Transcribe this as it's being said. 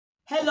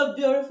Hello,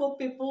 beautiful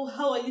people.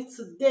 How are you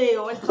today?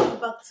 Welcome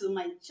back to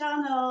my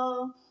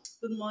channel.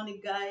 Good morning,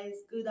 guys.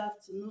 Good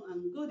afternoon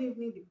and good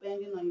evening,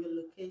 depending on your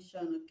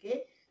location.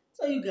 Okay.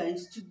 So, you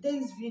guys,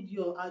 today's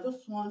video, I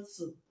just want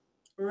to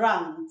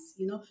rant.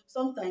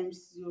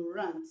 Sometimes you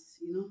rant.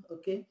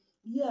 Okay.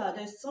 Yeah,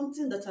 there's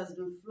something that has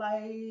been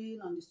flying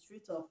on the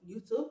street of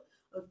YouTube.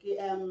 Okay.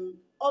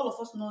 All of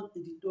us know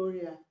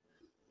editorial,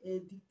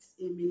 Edith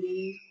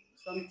Emily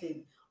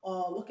something,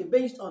 or okay,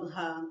 based on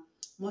her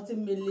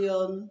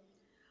multi-million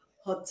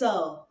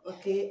hotel.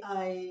 Okay,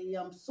 I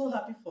am so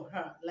happy for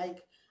her.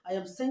 Like, I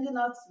am sending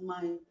out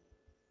my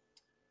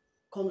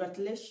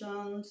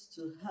congratulations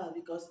to her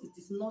because it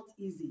is not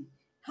easy.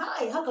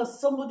 Hi, how can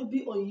somebody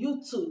be on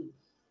YouTube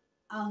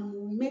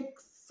and make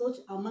such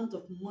amount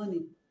of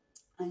money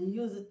and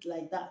use it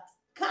like that?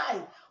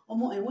 Kai,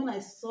 and when I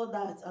saw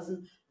that, as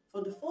in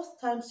for the first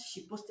time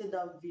she posted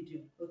that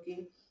video,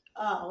 okay,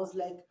 I was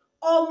like,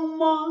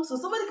 so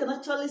somebody can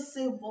actually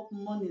save up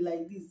money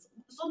like this.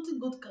 Something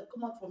good can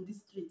come out from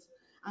this street,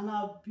 and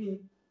I've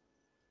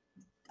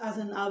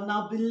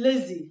now been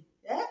lazy.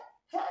 Yeah?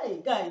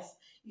 Hey guys,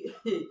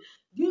 do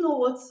you know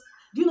what?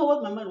 Do you know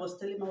what my mind was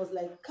telling me? I was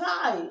like,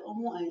 Kai,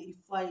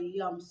 if I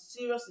am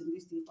serious in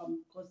this thing, if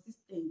I'm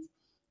consistent,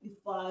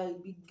 if I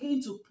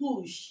begin to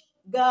push,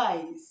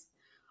 guys,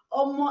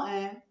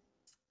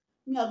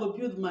 me I go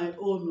build my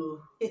own.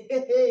 Oh,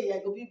 I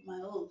go build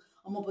my own.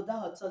 But that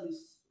hotel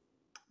is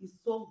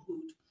so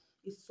good.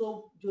 It's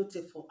so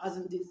beautiful. As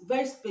in, it's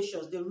very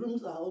spacious. The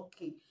rooms are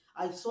okay.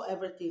 I saw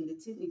everything. The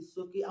thing is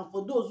okay. And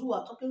for those who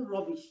are talking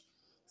rubbish,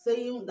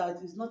 saying that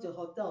it's not a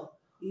hotel,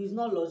 it is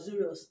not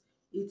luxurious,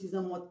 it is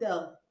a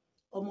motel,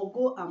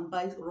 go and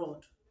buy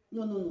rod.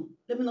 No, no, no.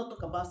 Let me not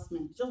talk about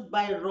cement. Just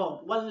buy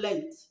rod, one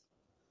length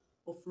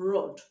of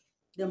rod.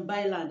 Then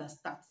buy land and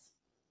start.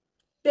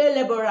 Pay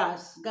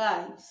laborers,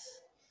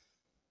 guys.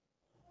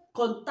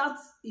 Contact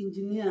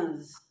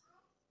engineers.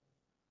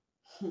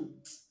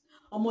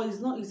 It's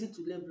not easy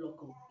to lay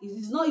block. It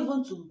is not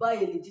even to buy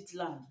a legit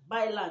land.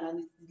 Buy land and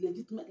it's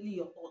legitimately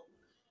your own.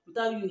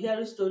 Without you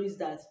hearing stories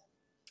that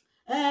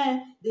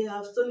they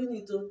have stolen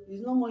it,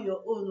 it's no more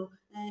your own,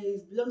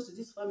 it belongs to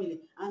this family,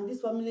 and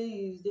this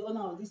family is the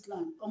owner of this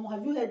land.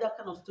 Have you heard that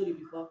kind of story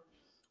before?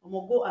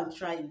 Go and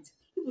try it.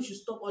 People should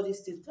stop all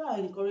these things. Try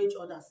and encourage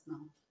others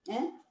now.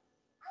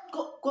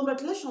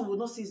 Congratulations will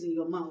not cease in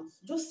your mouth.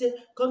 Just say,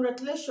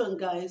 congratulations,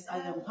 guys. I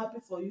am happy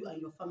for you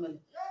and your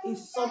family.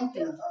 It's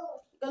something.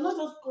 You cannot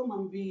just come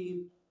and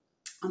be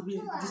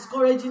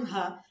discouraging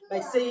her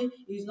by saying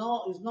it's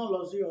not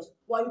luxurious.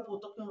 Why people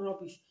talking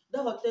rubbish?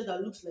 That hotel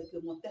that looks like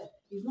a motel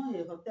is not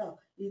a hotel.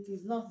 It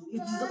is not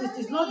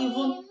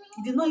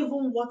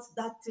even worth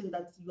that thing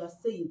that you are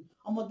saying.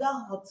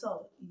 That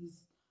hotel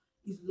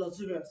is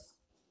luxurious.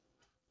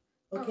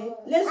 Okay,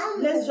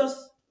 let's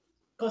just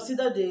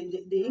consider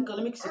the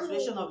economic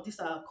situation of this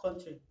our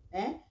country.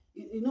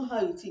 You know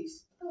how it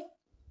is,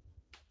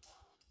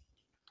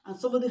 and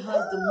somebody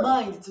has the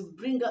mind to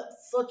bring out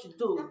such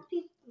dough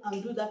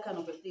and do that kind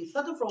of a thing.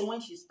 Starting from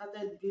when she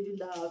started building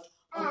that house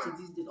up to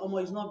this day,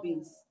 it's not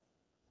beans.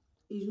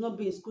 It's not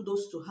beans.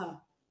 Kudos to her.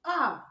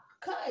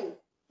 Kai.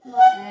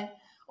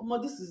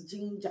 This is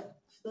ginger.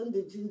 She done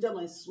the ginger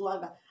my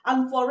swagger.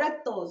 And for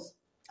rectors,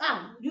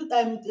 you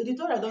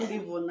editorial don't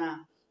give on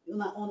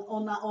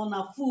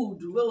a food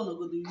where we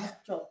go to use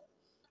chop.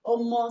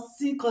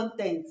 See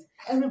content.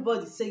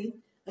 Everybody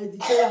saying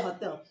editorial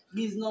hotel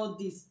is not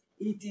this.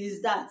 It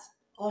is that.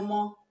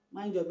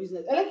 Mind your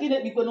business.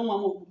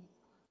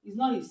 It's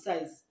not his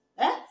size.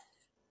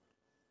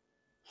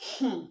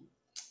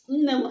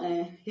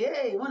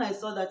 Hey, when I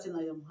saw that thing,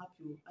 I am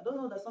happy. I don't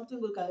know that something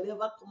good can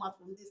ever come out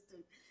from this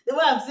thing. The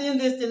way I'm seeing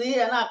this thing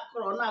here, not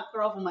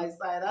crawl from my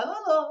side. I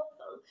don't know.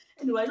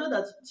 Anyway, I know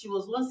that she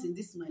was once in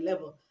this my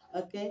level.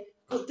 Okay,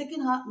 so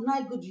taking her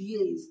 9 good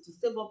years to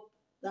save up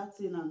that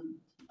thing, and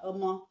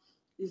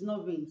it's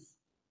not wins.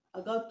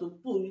 I got to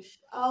push.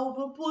 I'll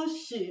be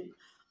pushing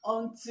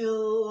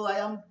until I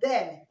am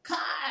there.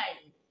 Kai.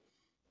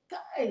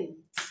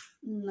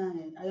 Nah,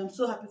 I am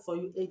so happy for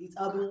you, Edith.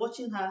 I've been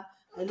watching her.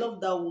 I love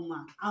that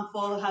woman. And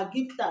for her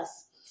gifters,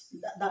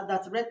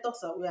 that Red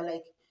Talks are, we are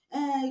like,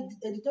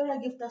 editorial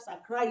gifters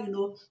are crying,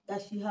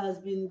 that she has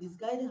been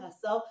disguising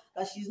herself,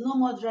 that she's no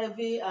more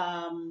driving,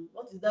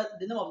 what is that,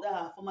 the name of that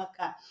her former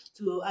car,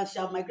 and she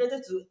have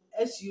migrated to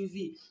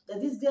SUV,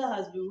 that this girl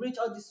has been rich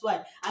all this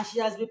while, and she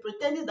has been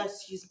pretending that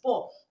she's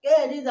poor.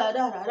 This,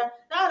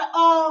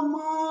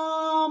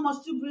 mom,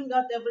 must you bring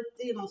out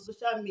everything on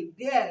social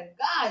media,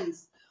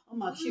 guys?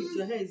 Shift,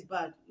 your hair is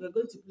bad. We're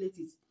going to plate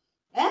it.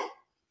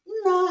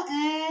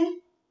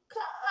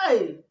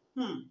 Kai.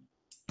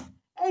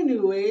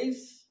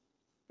 Anyways,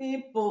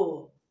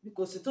 people,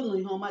 because you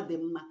don't know how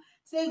them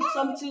say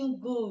something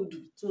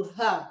good to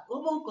her.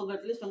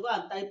 Congratulations, go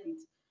and type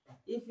it.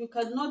 If you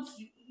cannot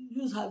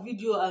use her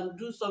video and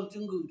do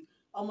something good,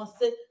 I must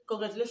say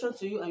congratulations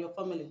to you and your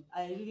family.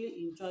 I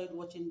really enjoyed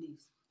watching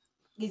this.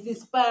 It's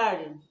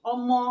inspiring.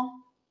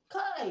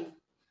 Kai.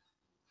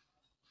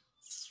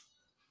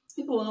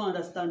 People will not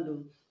understand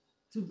though.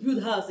 To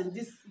build house in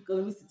this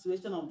economic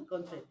situation of the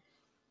country,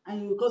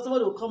 and you call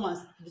somebody will come and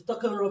be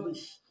talking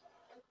rubbish.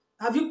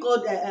 Have you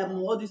called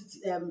all these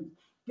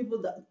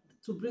people that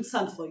to bring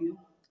sand for you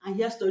and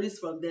hear stories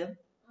from them?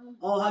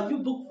 Or have you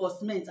booked for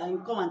cement and you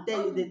come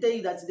and they tell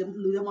you that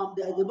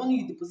the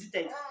money you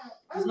deposited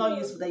is not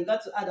useful, that you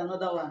got to add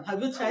another one?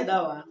 Have you tried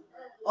that one?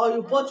 Or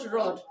you bought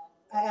rod,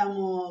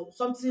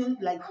 something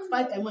like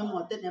 5 mm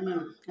or 10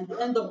 mm, and they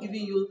end up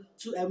giving you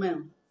 2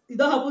 mm? It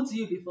don't happen to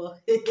you before.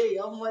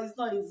 It's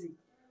not easy.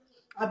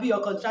 Abi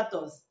your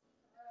contractors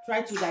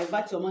try to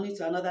divert your money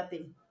to another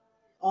thing,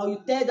 or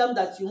you tell them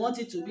that you want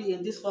it to be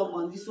in this form,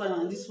 on this one,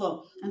 on this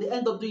form, and they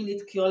end up doing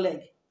it cure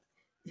leg.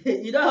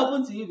 It don't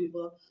happen to you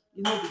before.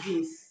 You know the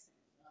days.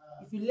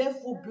 If you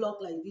left full block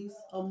like this,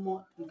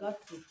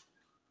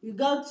 you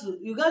got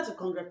to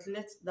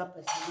congratulate that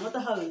person, no matter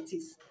how it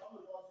is,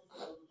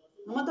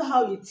 no matter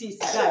how it is,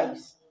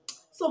 guys.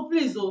 So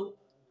please, oh,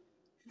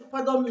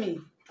 pardon me,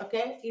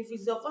 okay? If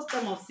it's your first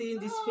time of seeing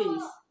this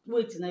face,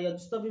 wait, now you're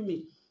disturbing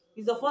me.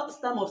 It's the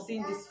first time of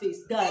seeing this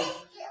face, guys.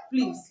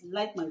 Please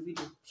like my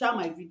video, share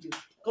my video,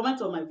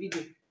 comment on my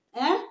video.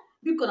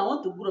 Because I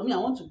want to grow, me, I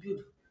want to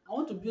build. I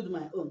want to build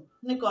my own.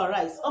 Make all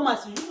rice. Oh my,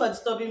 you are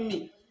disturbing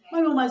me.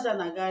 My mama is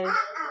Nagari.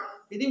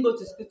 They didn't go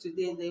to school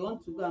today. They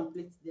want to go and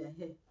plait their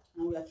hair,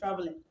 and we are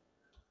traveling.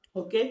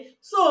 Okay,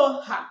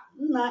 so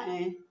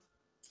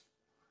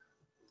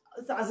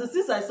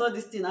since I saw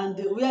this thing and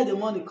where the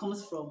money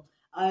comes from,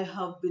 I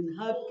have been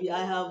happy.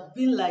 I have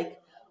been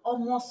like,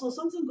 almost, so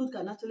something good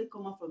can actually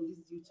come out from this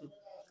YouTube.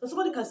 So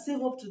somebody can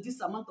save up to this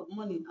amount of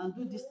money and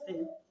do this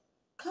thing.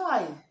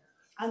 Kai.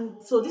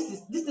 And so this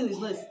thing is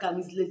not a scam,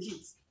 it's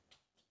legit.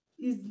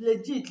 It's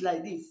legit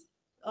like this.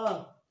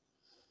 Oh,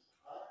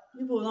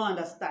 people will not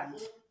understand.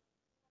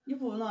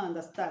 People will not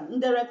understand.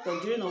 Indirector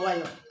during a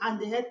while. And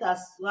the haters,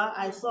 well,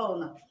 I saw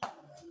now.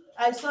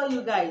 I saw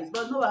you guys,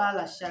 but no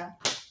wahala sha.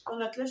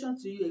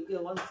 Congratulations to you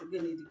again, once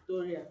again, in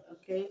Victoria.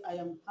 Okay, I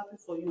am happy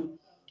for you.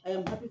 I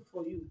am happy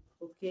for you.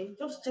 Okay,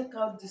 just check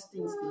out these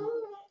things now.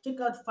 Check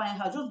out Find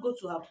Her. Just go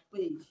to her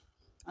page,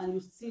 and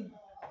you see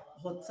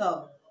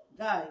hotel,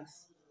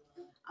 guys.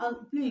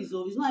 And please,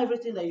 oh, it's not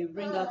everything that you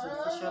bring out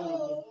on social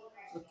media.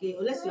 Okay,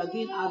 unless you are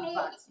doing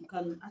adverts, you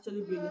can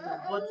actually bring it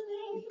out. But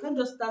you can't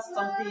just start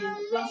something,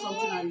 plan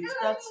something, and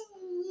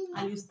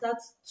you start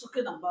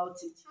talking about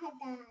it.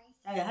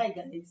 Hi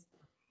guys.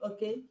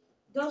 Okay,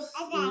 just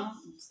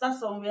start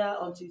somewhere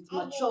until it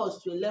matures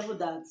to a level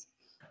that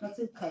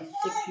nothing can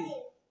shake you.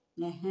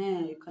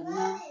 You can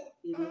now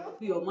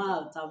open your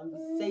mouth and be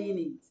saying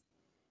it.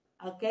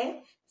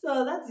 Okay,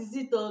 so that is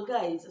it, though,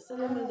 guys. So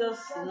let me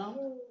just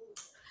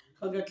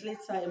congratulate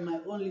her in my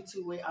own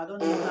little way. I don't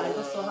know her. I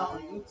just saw her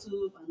on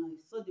YouTube and I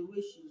saw the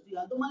way she's doing.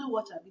 I don't normally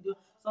watch her video.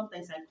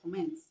 Sometimes I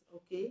comment.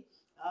 Okay,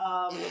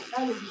 that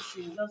lady,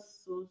 she's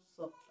just so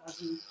soft.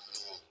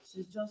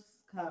 She's just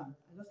calm.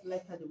 I just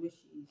like her the way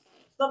she is.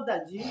 Stop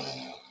that, G.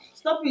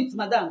 Stop it,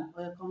 madam.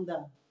 Or calm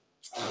down.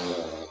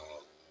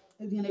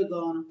 Again,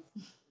 gone.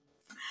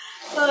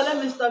 So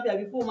let me stop here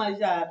before my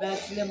job.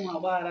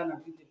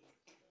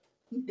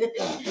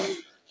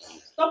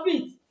 Stop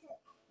it.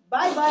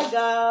 Bye bye,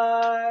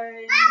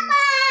 guys.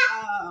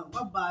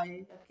 Bye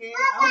bye. Okay,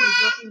 I'll be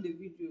dropping the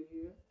video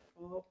here.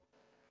 Oh,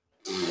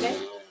 okay.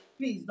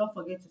 Please don't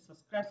forget to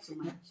subscribe to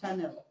my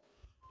channel.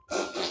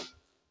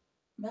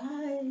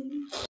 Bye.